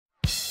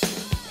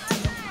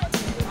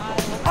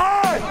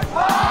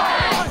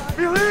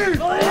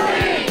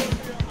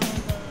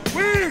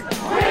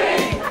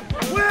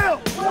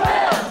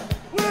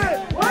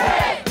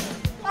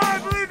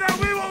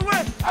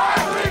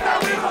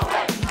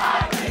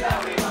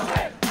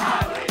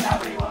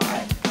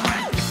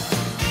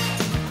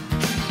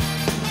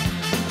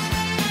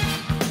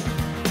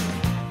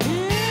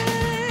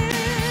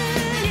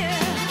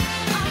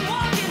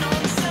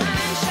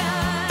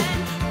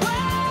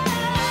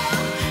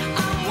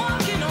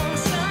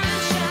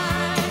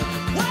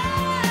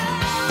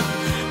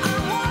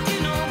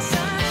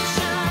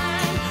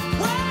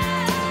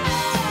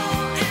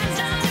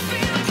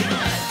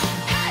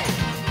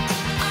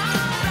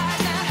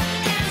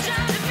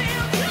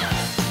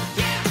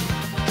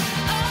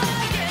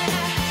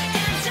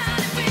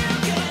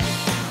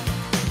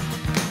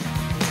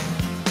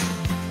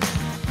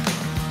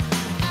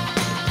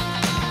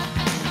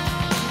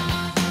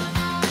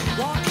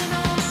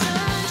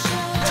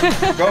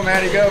Go,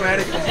 Maddie, go,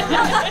 Maddie.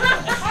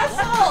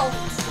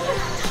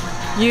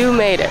 You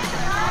made it.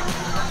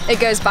 It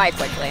goes by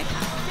quickly.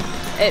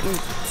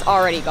 It's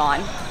already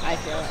gone, I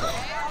feel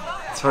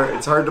like.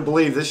 It's hard to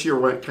believe this year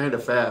went kind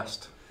of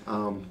fast.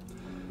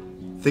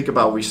 Think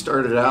about, we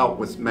started out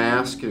with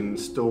masks and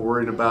still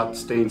worrying about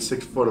staying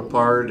 6 foot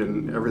apart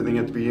and everything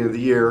at the beginning of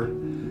the year,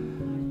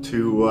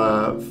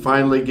 to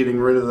finally getting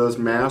rid of those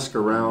masks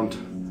around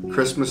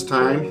Christmas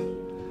time.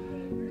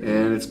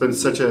 And it's been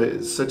such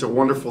a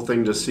wonderful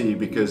thing to see,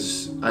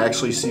 because I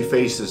actually see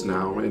faces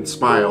now and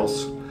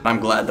smiles. I'm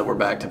glad that we're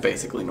back to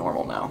basically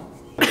normal now.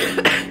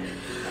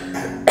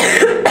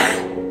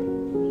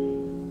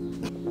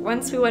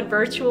 Once we went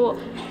virtual,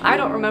 I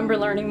don't remember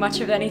learning much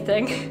of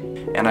anything.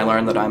 And I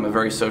learned that I'm a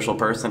very social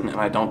person and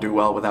I don't do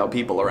well without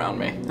people around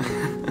me.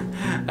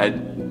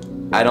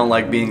 I don't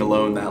like being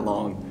alone that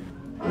long.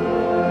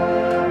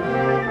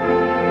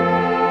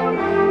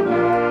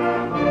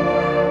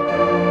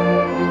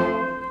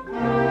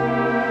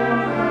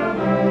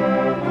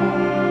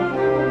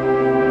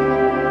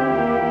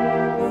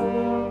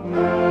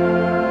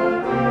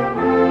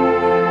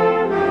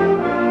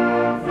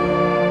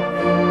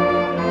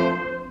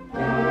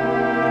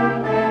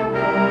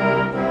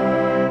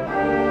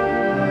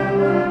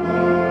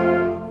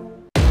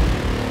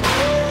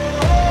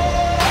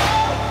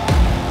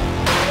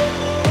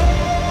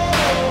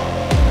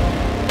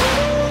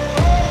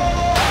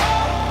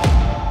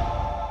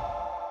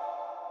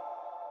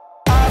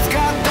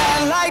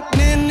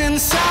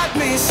 Inside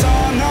me,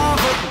 son of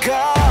a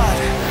god,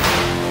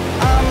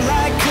 I'm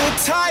like a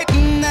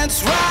titan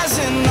that's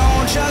rising,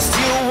 oh just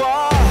you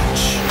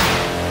watch.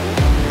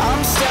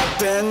 I'm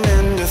stepping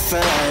into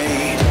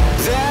fate,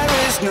 there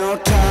is no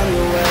time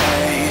to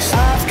waste.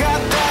 I've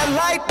got that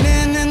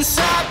lightning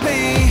inside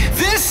me,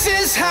 this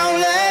is how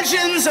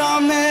legends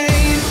are made.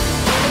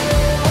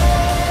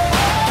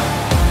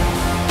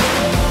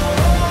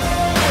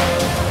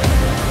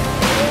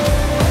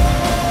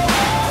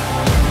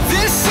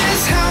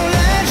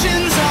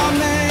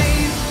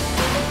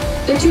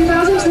 The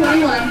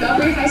 2021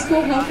 Belpre High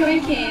School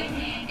Homecoming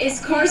King is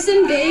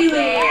Carson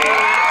Bailey.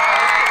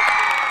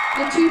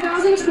 The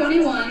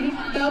 2021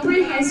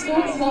 Belpre High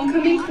School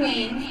Homecoming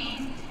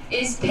Queen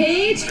is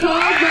Paige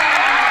Caldwell.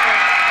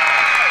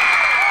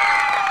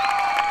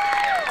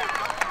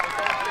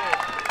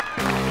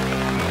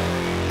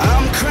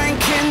 I'm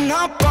cranking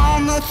up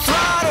on the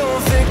throttle,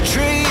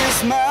 victory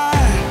is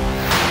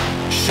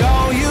mine.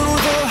 Show you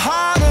the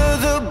harder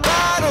the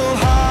battle,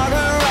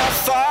 harder I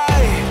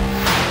fight.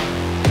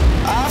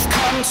 I've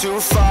come too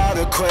far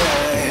to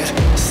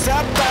quit.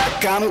 Step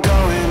back, I'm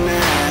going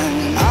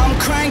in. I'm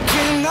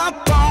cranking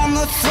up on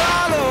the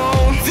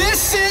throttle.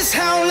 This is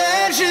how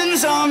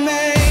legends are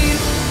made.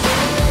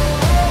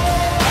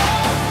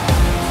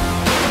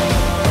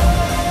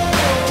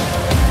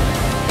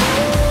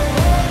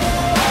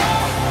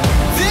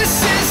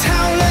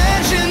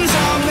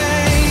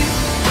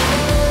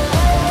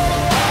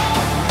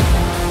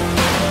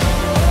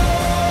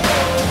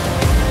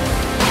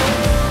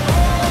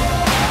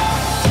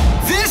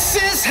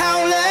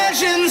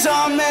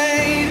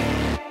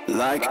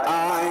 Like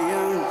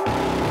iron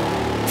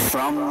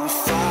from the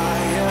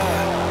fire,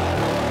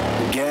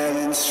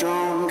 getting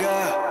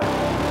stronger.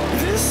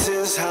 This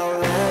is how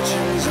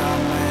legends are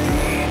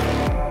made.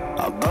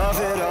 Above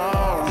it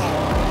all,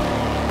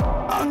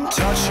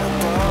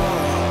 untouchable,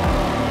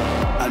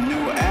 a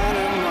new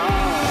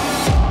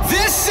animal.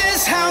 This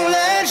is how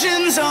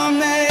legends are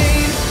made.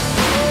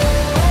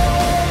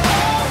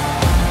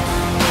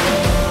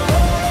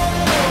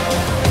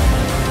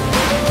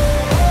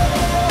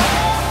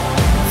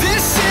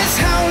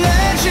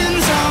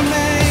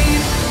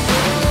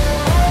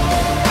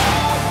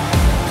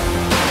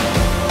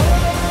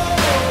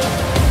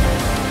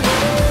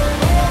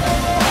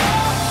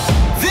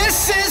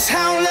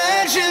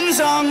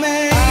 Are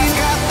made.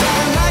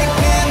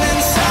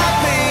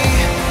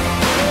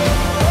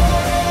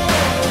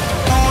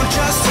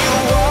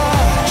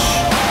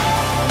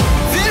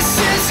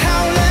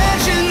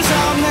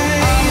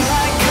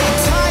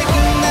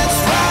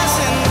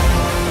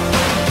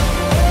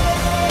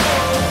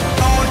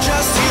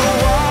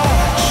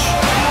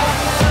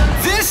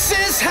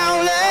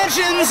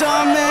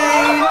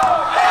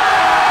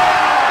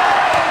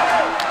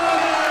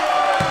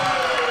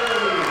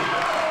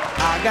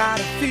 I got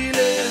a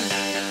feeling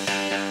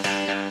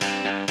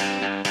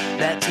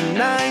that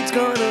tonight's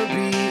gonna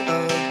be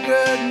a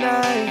good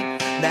night.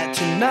 That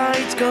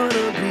tonight's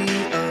gonna be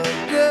a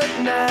good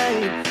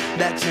night.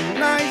 That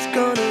tonight's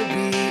gonna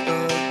be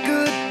a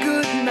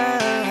good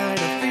night.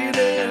 A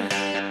feeling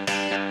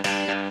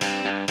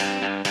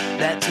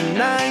that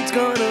tonight's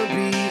gonna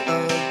be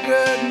a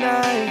good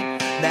night.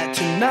 That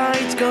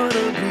tonight's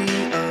gonna be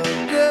a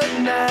good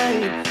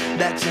night.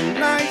 That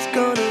tonight's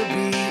gonna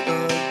be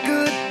a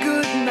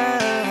good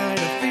night.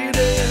 I feel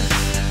it.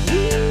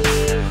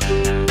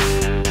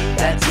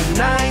 That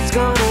tonight's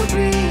gonna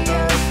be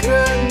a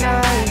good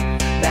night.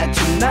 That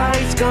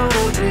tonight's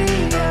gonna be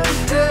a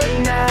good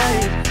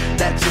night.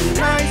 That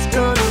tonight's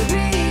gonna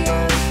be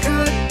a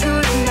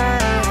good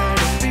night. I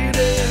feel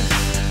it.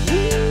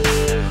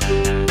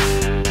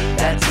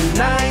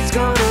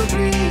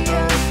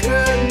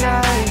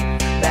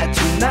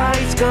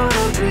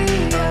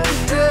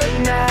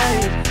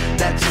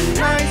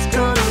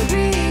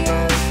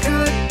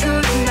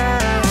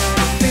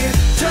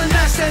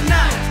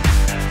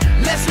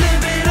 let's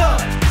live it up.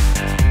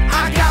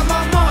 I got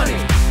my money,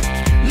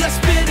 let's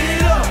spin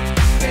it up.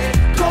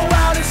 Go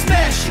out and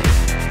smash it,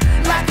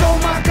 like oh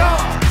my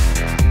God.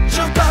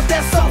 Jump out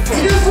that sofa.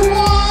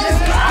 Let's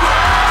go.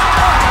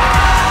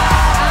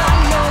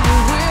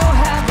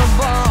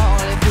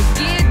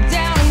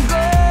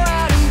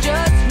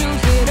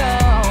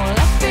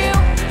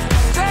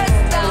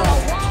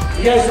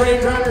 You guys ready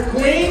to crown your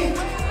queen?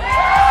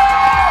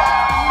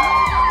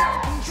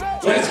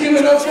 Let's give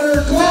it up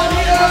for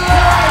Claudia!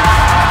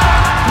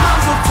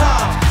 Mazel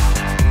tov,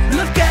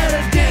 look at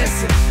her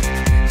dancing.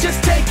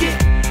 Just take it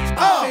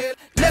off.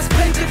 Let's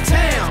paint the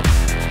town.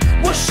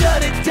 We'll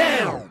shut it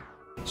down.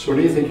 So what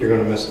do you think you're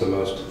going to miss the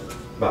most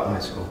about high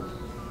school?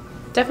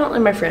 Definitely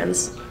my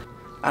friends.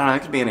 I don't know,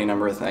 it could be any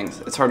number of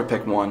things. It's hard to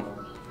pick one.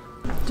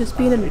 Just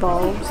being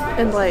involved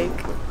and like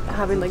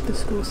having like the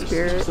school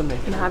spirit and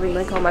having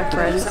like all my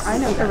friends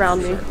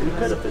around me.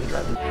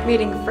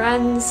 Meeting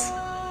friends,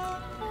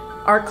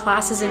 art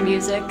classes and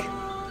music.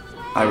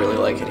 I really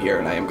like it here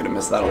and I am going to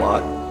miss that a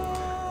lot.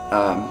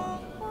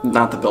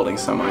 Not the building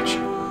so much,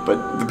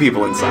 but the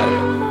people inside of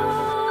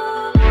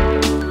it.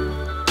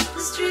 The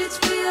streets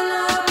feel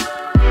love.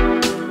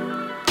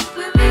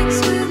 We're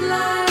mixed with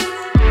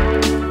life.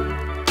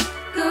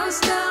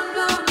 Ghost town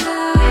blown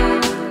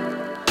down.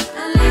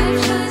 And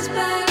life shines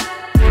bright.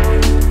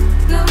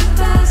 Going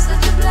fast,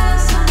 such a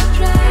blast on a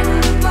train. On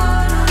a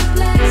boat, on a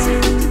plane. So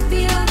good to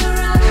feel the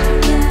rush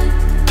again.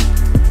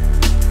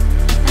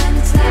 And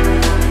it's never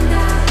coming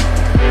down.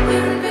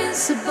 We're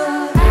invincible.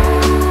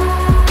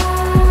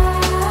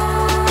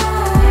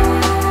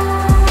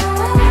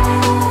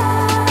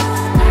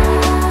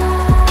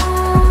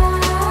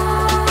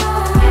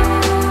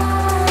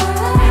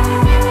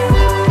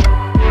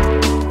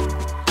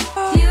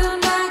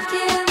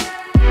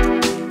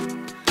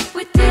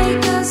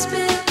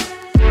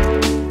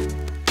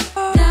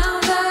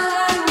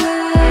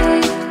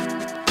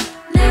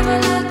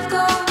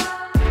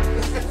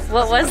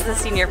 What was the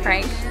senior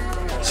prank?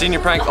 Senior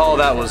prank, oh,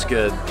 that was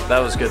good. That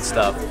was good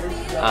stuff.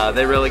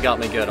 They really got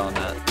me good on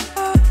that.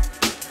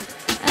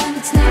 And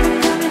it's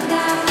never coming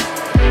down.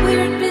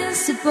 We're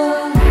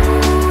invincible.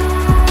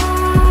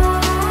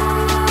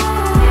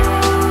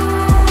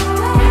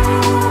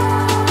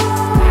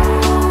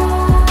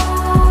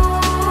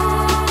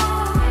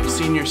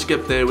 Senior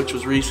skip day, which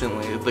was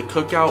recently, the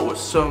cookout was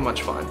so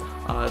much fun.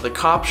 The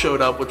cop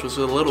showed up, which was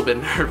a little bit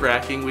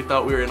nerve-wracking. We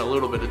thought we were in a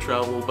little bit of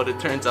trouble, but it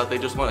turns out they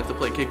just wanted to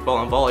play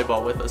kickball and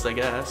volleyball with us, I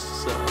guess.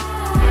 So.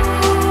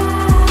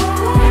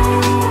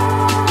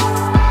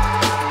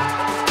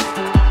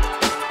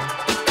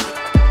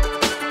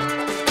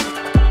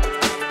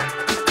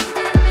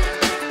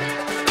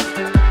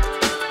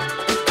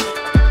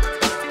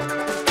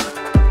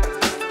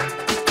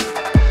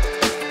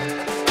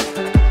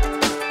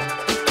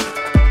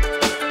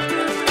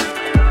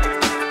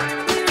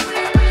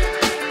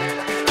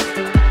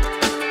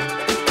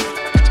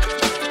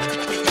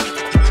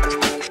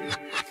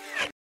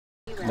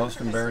 Most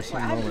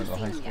embarrassing moment of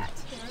high school?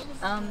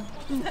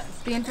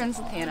 Being friends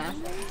with Hannah.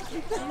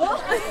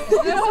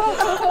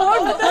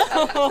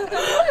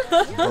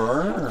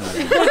 Burn.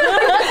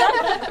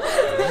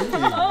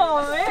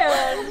 Oh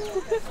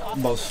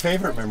man. Most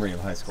favorite memory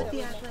of high school?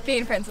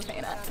 Being friends with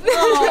Hannah.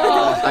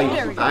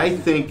 I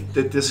think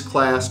that this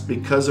class,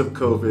 because of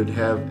COVID,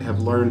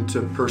 have learned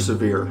to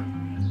persevere.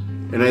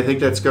 And I think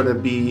that's going to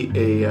be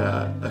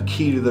a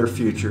key to their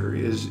future,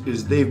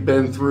 is they've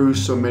been through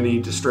so many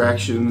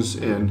distractions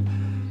and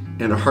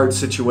hard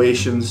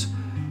situations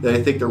that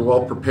I think they're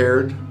well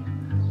prepared.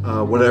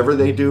 Whatever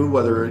they do,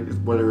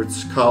 whether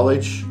it's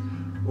college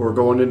or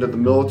going into the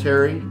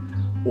military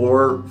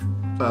or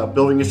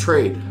building a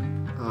trade,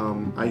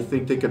 I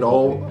think they could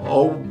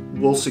all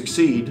will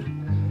succeed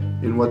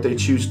in what they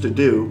choose to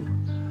do.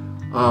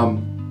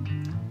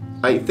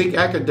 I think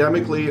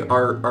academically,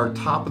 our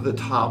top of the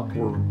top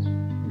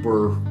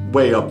were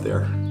way up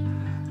there.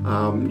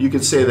 You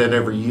could say that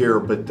every year,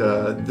 but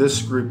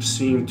this group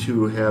seemed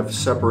to have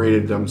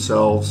separated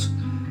themselves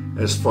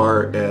as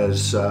far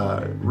as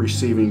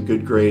receiving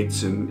good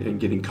grades and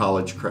getting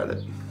college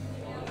credit.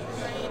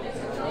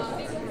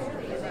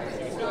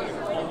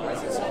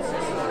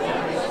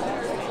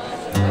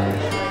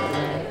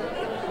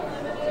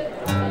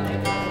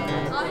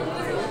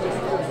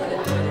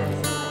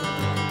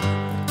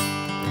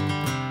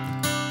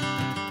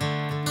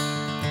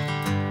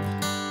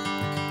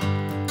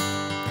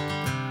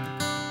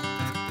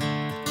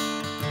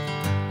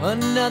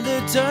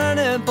 Another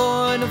turning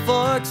point, a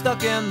fork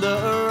stuck in the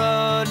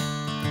road.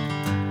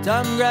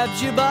 Time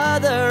grabs you by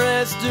the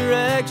wrist,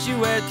 directs you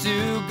where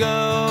to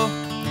go.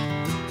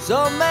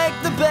 So make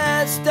the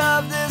best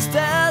of this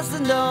test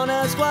and don't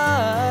ask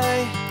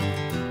why.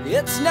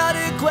 It's not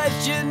a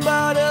question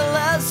but a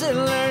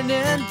lesson learned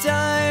in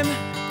time.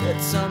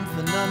 It's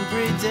something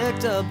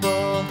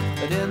unpredictable,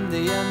 but in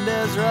the end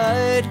is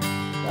right.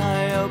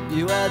 I hope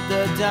you had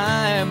the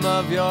time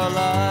of your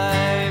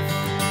life.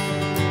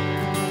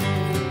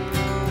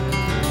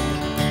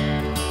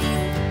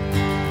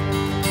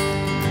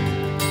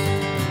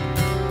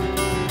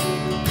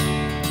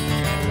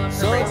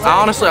 So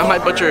Honestly, I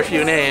might butcher a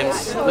few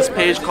names. This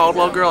Paige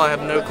Caldwell girl, I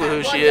have no clue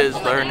who she is,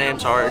 but her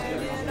name's hard.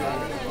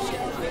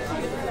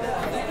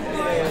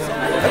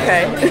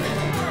 Okay.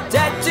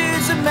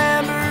 Tattoos and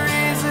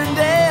memories and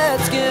dead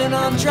skin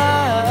on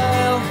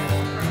trial.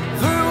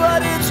 For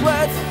what it's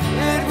worth,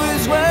 it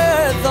was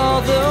worth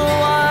all the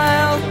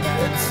while.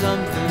 It's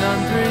something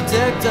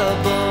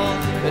unpredictable,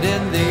 but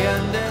in the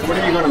end... What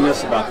are you going to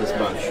miss about this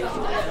bunch?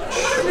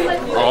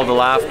 All the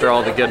laughter,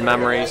 all the good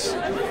memories.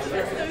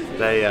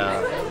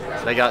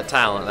 They got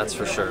talent, that's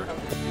for sure.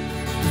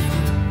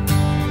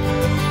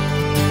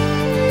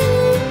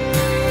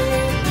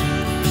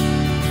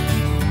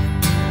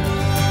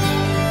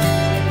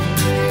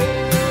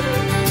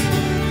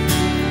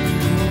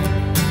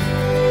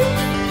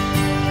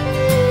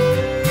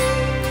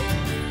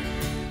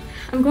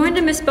 I'm going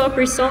to miss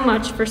Belpre so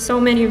much for so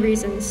many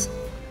reasons.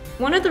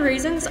 One of the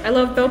reasons I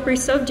love Belpre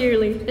so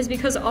dearly is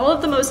because all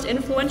of the most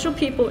influential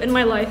people in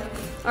my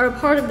life are a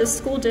part of this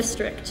school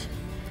district.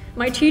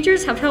 My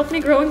teachers have helped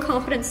me grow in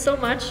confidence so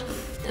much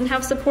and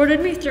have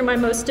supported me through my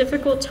most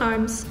difficult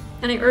times.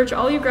 And I urge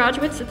all you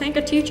graduates to thank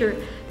a teacher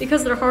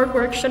because their hard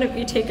work shouldn't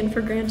be taken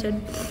for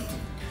granted.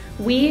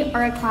 We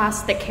are a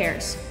class that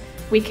cares.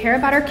 We care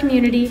about our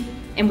community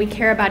and we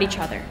care about each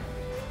other.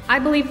 I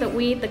believe that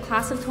we, the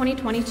class of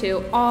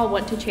 2022, all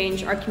want to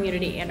change our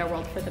community and our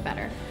world for the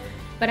better.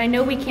 But I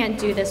know we can't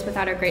do this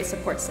without our great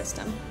support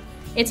system.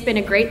 It's been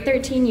a great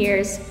 13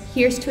 years.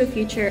 Here's to a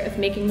future of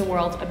making the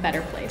world a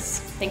better place.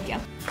 Thank you.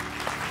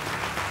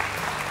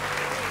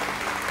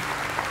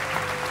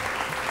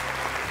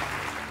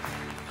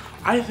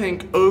 I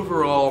think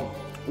overall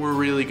we're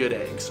really good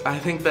eggs. I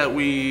think that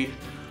we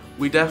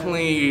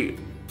definitely,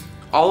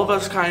 all of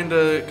us kind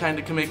of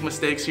can make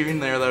mistakes here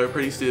and there that are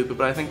pretty stupid,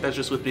 but I think that's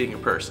just with being a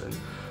person.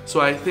 So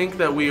I think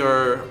that we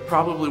are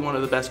probably one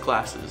of the best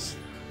classes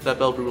that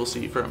Belpre will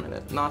see for a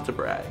minute. Not to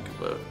brag,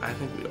 but I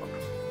think we are.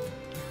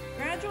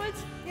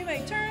 Graduates, you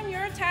may turn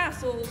your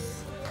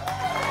tassels.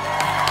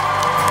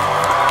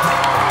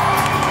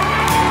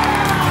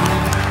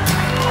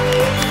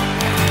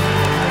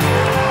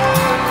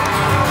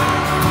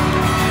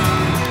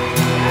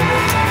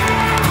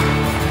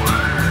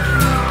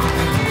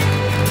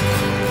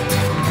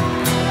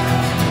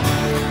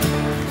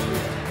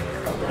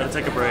 We're gonna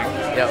take a break.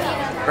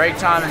 Yep. Break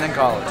time and then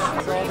college.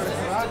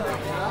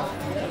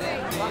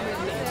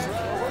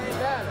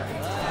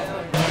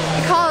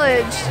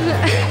 College.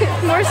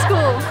 More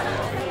school.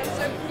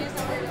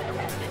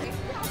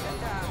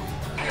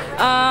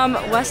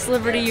 West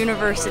Liberty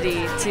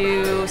University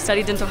to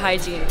study dental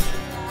hygiene.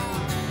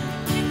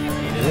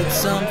 It's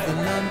something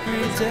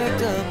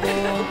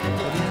unpredictable,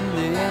 but in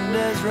the end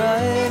is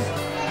right.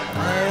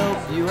 I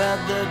hope you had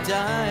the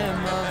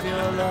time of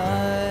your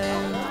life.